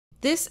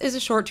This is a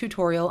short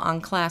tutorial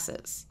on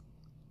classes.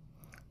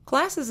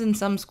 Classes in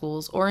some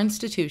schools or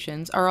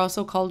institutions are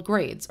also called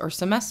grades or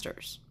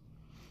semesters.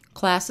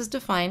 Class is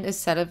defined as a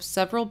set of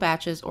several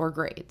batches or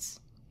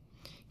grades.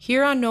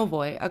 Here on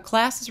NOWOI, a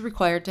class is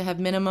required to have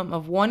a minimum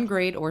of one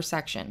grade or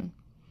section.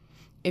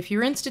 If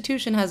your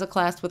institution has a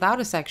class without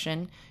a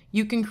section,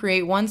 you can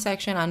create one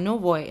section on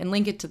NOWOI and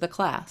link it to the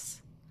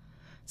class.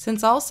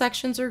 Since all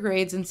sections or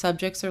grades and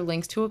subjects are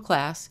links to a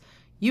class,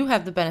 you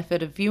have the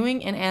benefit of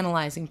viewing and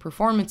analyzing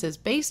performances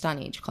based on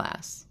each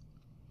class.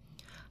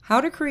 How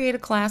to create a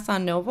class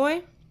on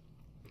NOWOI?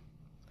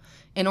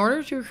 In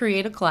order to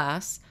create a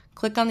class,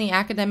 click on the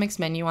Academics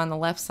menu on the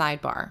left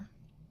sidebar.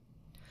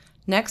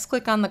 Next,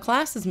 click on the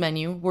Classes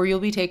menu where you'll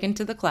be taken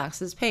to the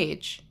Classes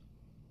page.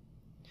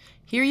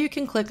 Here you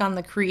can click on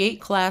the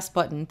Create Class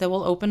button that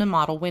will open a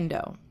model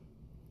window.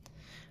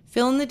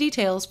 Fill in the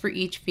details for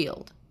each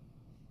field.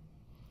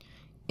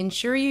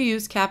 Ensure you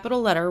use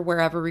capital letter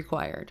wherever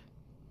required.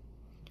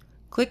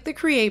 Click the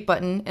Create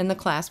button and the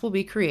class will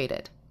be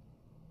created.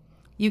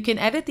 You can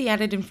edit the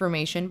added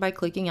information by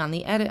clicking on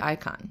the Edit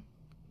icon.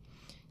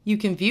 You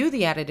can view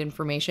the added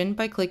information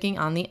by clicking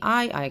on the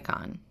Eye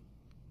icon.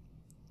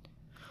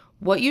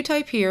 What you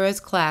type here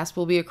as class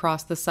will be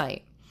across the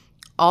site.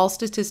 All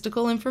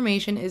statistical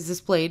information is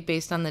displayed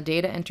based on the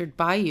data entered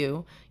by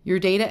you, your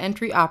data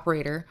entry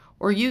operator,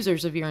 or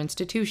users of your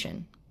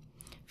institution.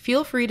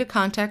 Feel free to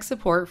contact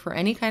support for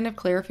any kind of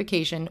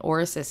clarification or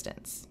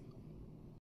assistance.